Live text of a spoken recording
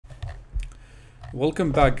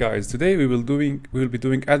Welcome back, guys. Today we will be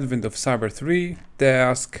doing Advent of Cyber 3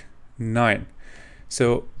 task 9.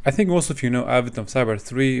 So I think most of you know Advent of Cyber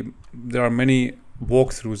 3. There are many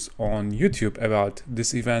walkthroughs on YouTube about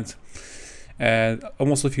this event, and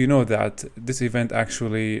most of you know that this event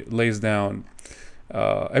actually lays down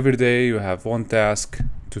every day you have one task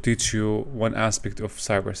to teach you one aspect of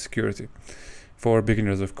cybersecurity for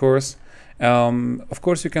beginners, of course. Of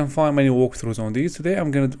course, you can find many walkthroughs on these. Today, I'm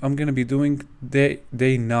gonna be doing day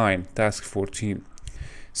 9, task 14.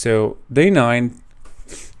 So day 9,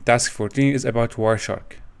 task 14 is about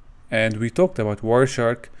Wireshark, and we talked about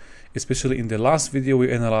Wireshark, especially in the last video.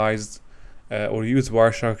 We analyzed or used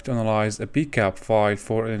Wireshark to analyze a PCAP file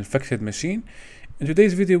for an infected machine. And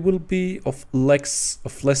today's video will be of less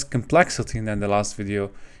complexity than the last video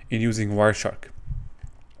in using Wireshark.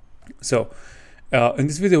 So in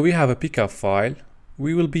this video, we have a PCAP file.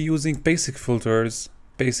 We will be using basic filters,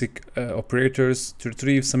 basic operators to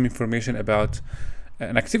retrieve some information about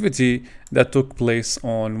an activity that took place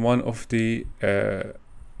on one of the,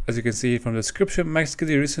 as you can see from the description,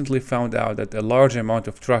 MaxKitty recently found out that a large amount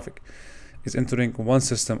of traffic is entering one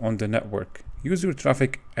system on the network. Use your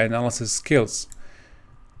traffic analysis skills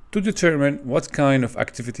to determine what kind of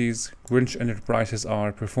activities Grinch enterprises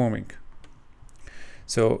are performing.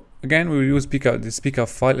 So again, we will use this PCAP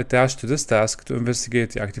file attached to this task to investigate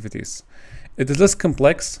the activities. It is less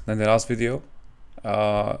complex than the last video.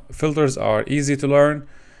 Filters are easy to learn,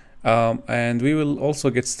 and we will also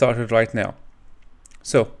get started right now.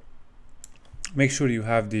 So make sure you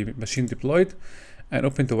have the machine deployed and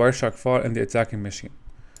open the Wireshark file in the attacking machine.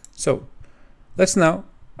 So let's now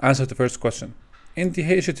answer the first question. In the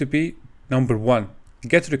HTTP number 1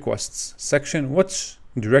 get requests section, which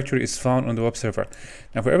directory is found on the web server?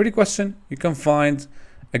 Now, for every question, you can find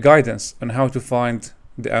a guidance on how to find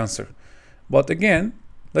the answer. But again,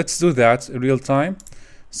 let's do that in real time.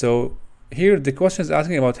 So here the question is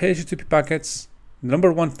asking about HTTP packets,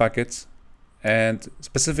 number 1 packets, and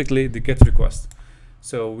specifically the GET request.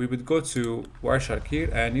 So we would go to Wireshark here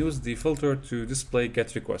and use the filter to display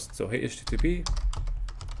GET request. So HTTP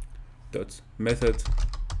dot method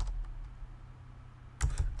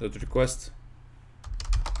dot request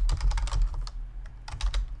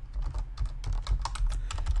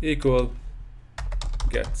equal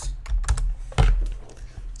get.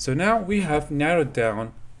 So now we have narrowed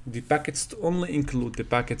down the packets to only include the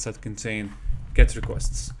packets that contain GET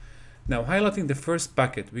requests. Now, highlighting the first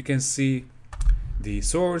packet, we can see the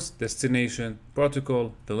source, destination,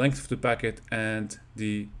 protocol, the length of the packet, and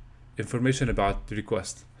the information about the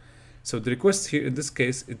request. So the request here, in this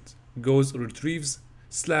case, it retrieves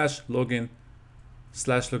 /login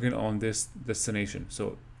on this destination.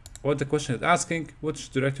 So what the question is asking,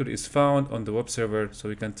 which directory is found on the web server, so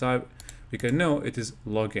we can know it is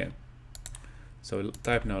login. So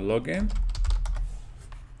type now login.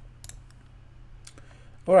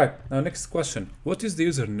 All right, now next question. What is the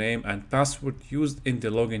username and password used in the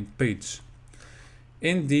login page?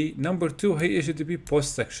 In the number 2 HTTP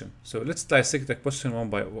post section. So let's dissect the question one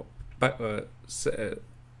by one.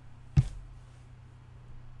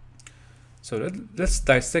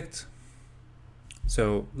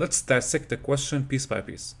 Let's dissect the question piece by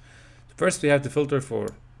piece. First, we have the filter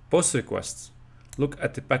for post requests. Look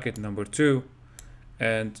at the packet number 2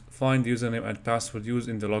 and find the username and password used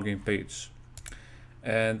in the login page.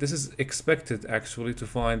 And this is expected actually to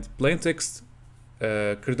find plain text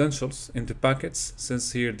credentials in the packets,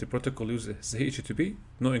 since here the protocol uses HTTP,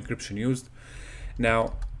 no encryption used.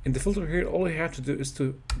 Now, in the filter here, all we have to do is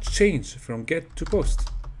to change from get to post.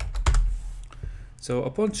 So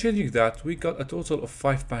upon changing that, we got a total of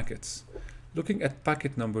 5 packets. Looking at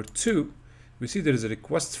packet number 2, we see there is a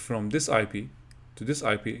request from this IP to this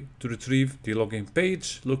IP to retrieve the login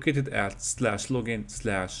page located at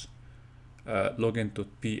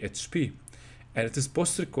 /login/login.php. And it is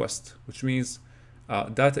post request, which means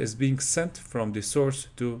data is being sent from the source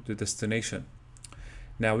to the destination.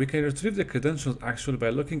 Now we can retrieve the credentials actually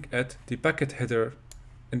by looking at the packet header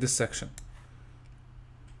in this section.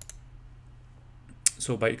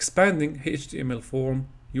 So by expanding HTML form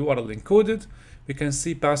URL encoded, we can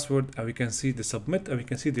see password, and we can see the submit, and we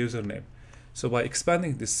can see the username. So by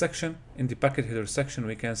expanding this section in the packet header section,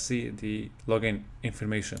 we can see the login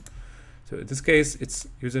information. So in this case, it's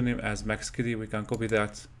username as MaxKitty. We can copy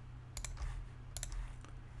that.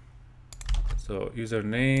 So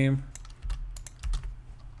username,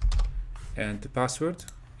 and the password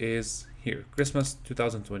is here, Christmas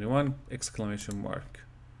 2021 !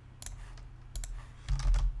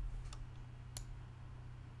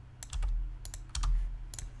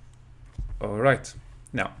 All right,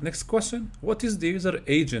 now next question. What is the user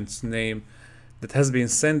agent's name that has been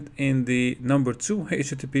sent in the number 2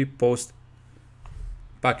 HTTP post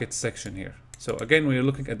packet section here. So again, we are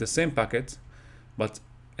looking at the same packet, but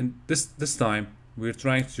in this time we're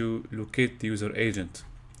trying to locate the user agent.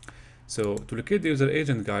 So to locate the user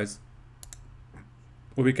agent, guys,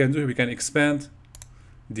 what we can do, we can expand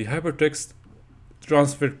the hypertext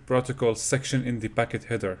transfer protocol section in the packet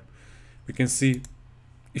header. We can see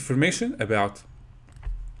information about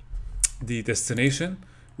the destination,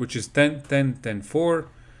 which is 10.10.10.4,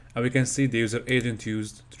 and we can see the user agent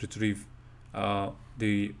used to retrieve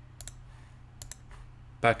the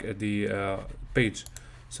page.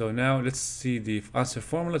 So now let's see the answer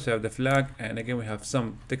formula. So we have the flag, and again we have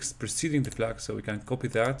some text preceding the flag, so we can copy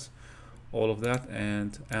that, all of that,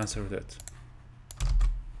 and answer that.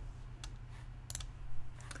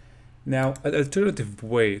 Now, an alternative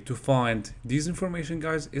way to find these information,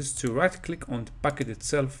 guys, is to right click on the packet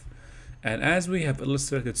itself, and as we have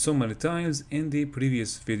illustrated so many times in the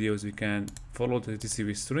previous videos, we can follow the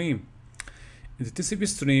TCP stream. In the TCP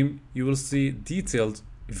stream, you will see detailed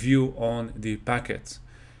view on the packet.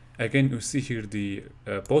 Again, you see here the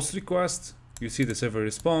post request, you see the server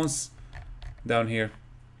response down here,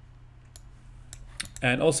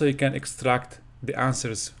 and also you can extract the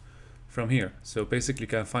answers from here. So basically you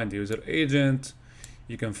can find the user agent,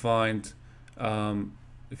 you can find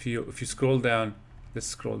if you scroll down, let's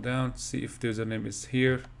scroll down, see if the username is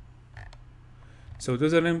here. So the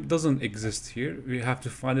username doesn't exist here, we have to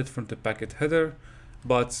find it from the packet header,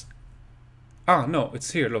 but no,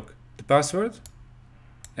 it's here, look, the password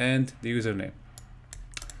and the username.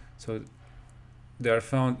 So they are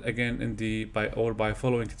found again in the by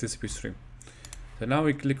following the TCP stream. So now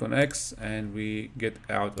we click on X and we get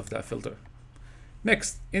out of that filter.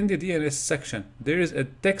 Next, in the DNS section, there is a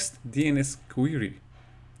text DNS query.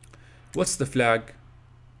 What's the flag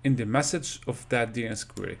in the message of that DNS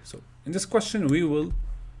query? So in this question, we will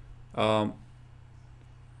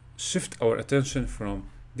shift our attention from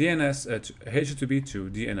DNS to HTTP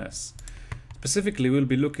to DNS. Specifically, we'll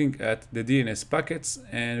be looking at the DNS packets,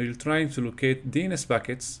 and we're trying to locate DNS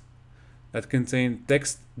packets that contain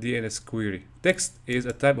text DNS query. Text is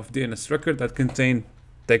a type of DNS record that contain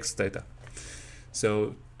text data.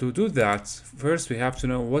 So to do that, first we have to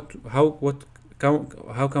know how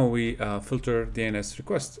can we filter DNS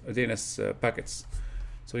requests, DNS packets.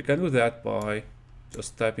 So we can do that by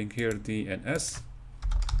just typing here DNS,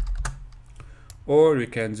 or we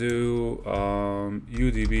can do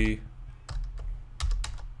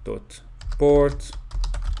udb.port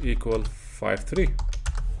equal 53.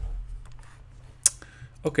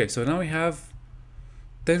 Okay, so now we have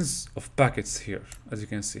tens of packets here, as you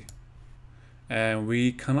can see, and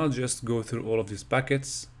we cannot just go through all of these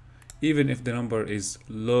packets. Even if the number is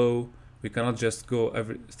low, we cannot just go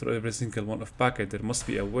through every single one of packet. There must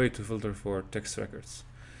be a way to filter for text records.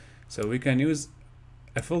 So we can use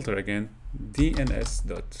a filter again,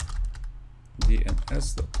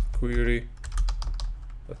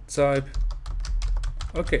 dns.query.type.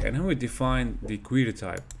 Okay, and then we define the query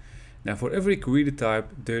type. Now for every query type,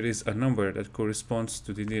 there is a number that corresponds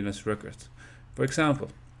to the DNS record. For example,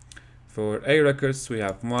 for A records, we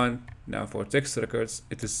have 1. Now for text records,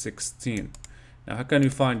 it is 16. Now how can you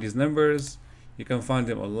find these numbers? You can find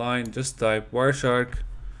them online. Just type Wireshark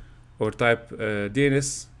or type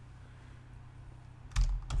DNS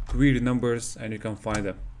query numbers and you can find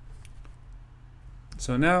them.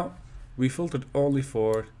 So now we filtered only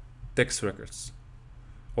for text records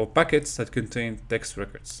or packets that contain text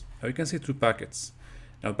records. Now you can see 2 packets.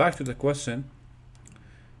 Now back to the question.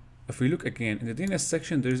 If we look again in the DNS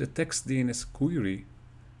section, there is a text DNS query.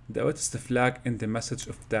 What is the flag in the message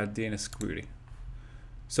of that DNS query?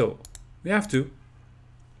 So we have to.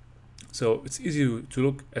 So it's easy to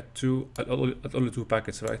look at only 2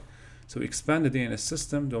 packets, right? So we expand the DNS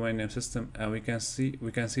system, domain name system, and we can see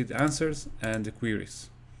the answers and the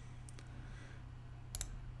queries.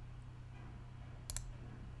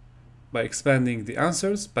 By expanding the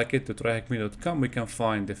answers packet to TryHackMe.com, we can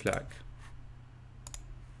find the flag.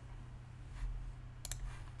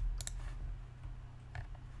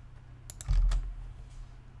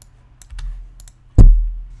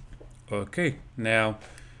 Okay, now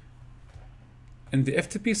in the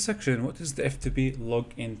FTP section, what is the FTP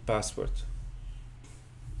login password?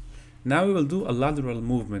 Now we will do a lateral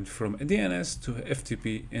movement from DNS to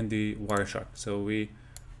FTP in the Wireshark. So we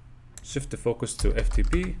shift the focus to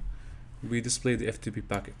FTP. We display the FTP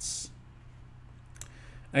packets.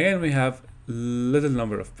 Again, we have little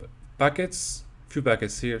number of packets, few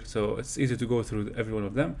packets here, so it's easy to go through every one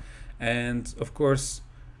of them. And of course,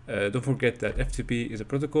 don't forget that FTP is a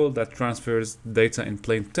protocol that transfers data in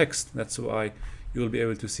plain text. That's why you will be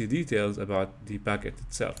able to see details about the packet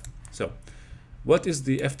itself. So what is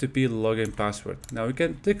the FTP login password? Now we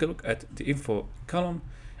can take a look at the info column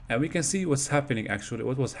and we can see what's happening, actually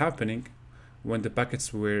what was happening when the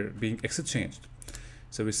packets were being exchanged.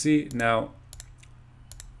 So we see now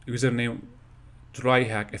username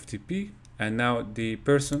TryHackFTP, and now the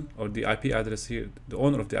person or the IP address here, the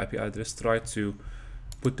owner of the IP address, tried to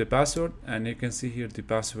put the password, and you can see here the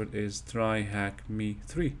password is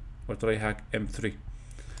TryHackMe3 or TryHackM3.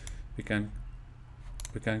 We can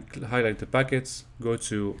highlight the packets, go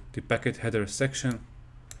to the packet header section,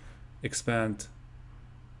 expand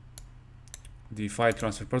the file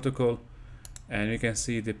transfer protocol, and you can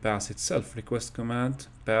see the pass itself, request command,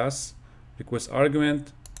 pass, request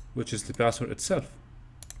argument, which is the password itself,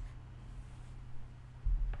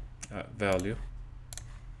 value.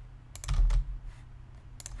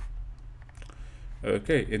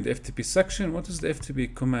 Okay, in the FTP section, what is the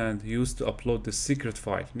FTP command used to upload the secret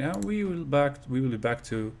file? Now we will be back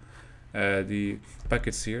to the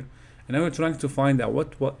packets here, and now we're trying to find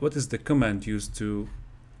out what is the command used to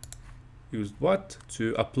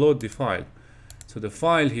upload the file. So the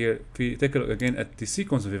file here, if we take a look again at the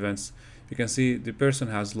sequence of events, you can see the person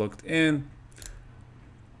has logged in,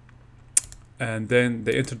 and then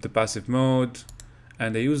they entered the passive mode,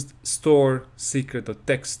 and they used store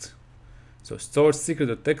secret.txt. So store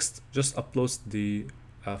secret.txt just uploads the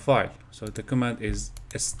file. So the command is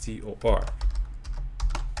stor.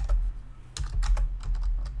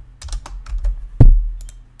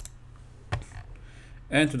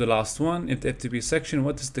 And to the last one, in the FTP section,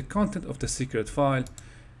 what is the content of the secret file?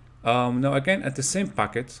 Now again, at the same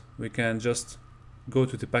packet, we can just go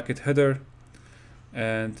to the packet header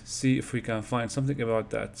and see if we can find something about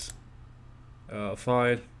that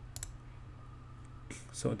file.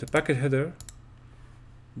 So the packet header,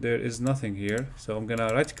 there is nothing here. So I'm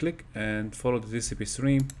gonna right click and follow the TCP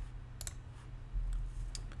stream.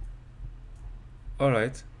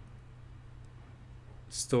 Alright,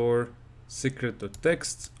 store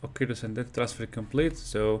secret.txt. Okay, to send that transfer complete.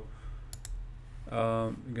 So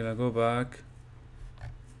I'm gonna go back.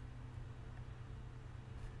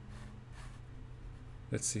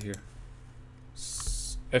 Let's see here,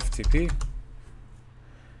 FTP,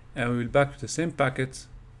 and we will back to the same packet.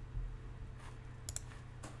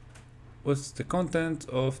 What's the content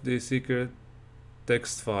of the secret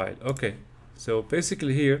text file? Okay, so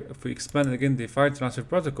basically here, if we expand again the file transfer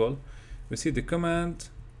protocol, we see the command,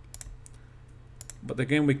 but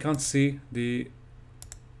again we can't see the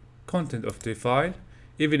content of the file,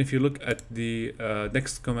 even if you look at the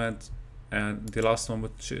next command and the last one,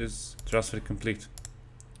 which is transfer complete.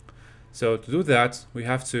 So to do that, we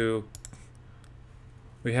have to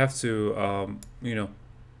you know,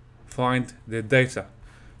 find the data.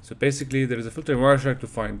 So basically there is a filter in Wireshark to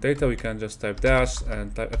find data. We can just type dash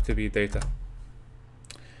and type FTP data.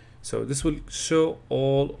 So this will show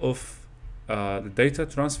all of the data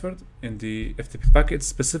transferred in the FTP packet.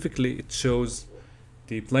 Specifically, it shows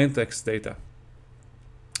the plain text data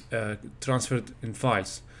transferred in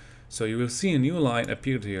files. So you will see a new line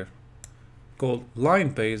appeared here called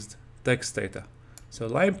line-based text data. So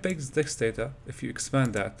line-based text data, if you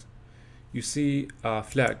expand that, you see a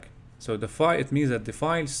flag. So the file, it means that the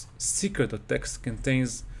file's secret.txt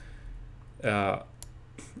contains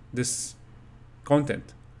this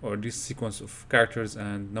content or this sequence of characters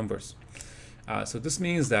and numbers. So this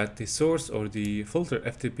means that the source or the filter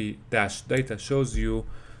FTP-data shows you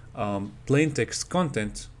plain text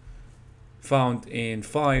content found in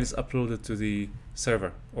files uploaded to the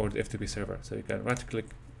server or the FTP server. So you can right click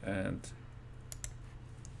and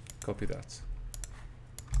copy that.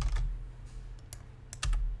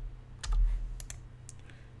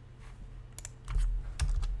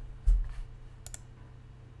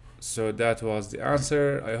 So that was the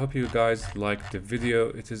answer. I hope you guys liked the video.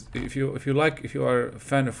 It is, if you are a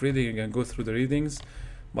fan of reading, you can go through the readings,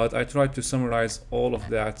 but I tried to summarize all of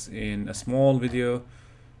that in a small video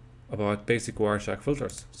about basic Wireshark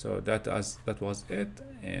filters. So that was it,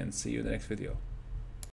 and see you in the next video.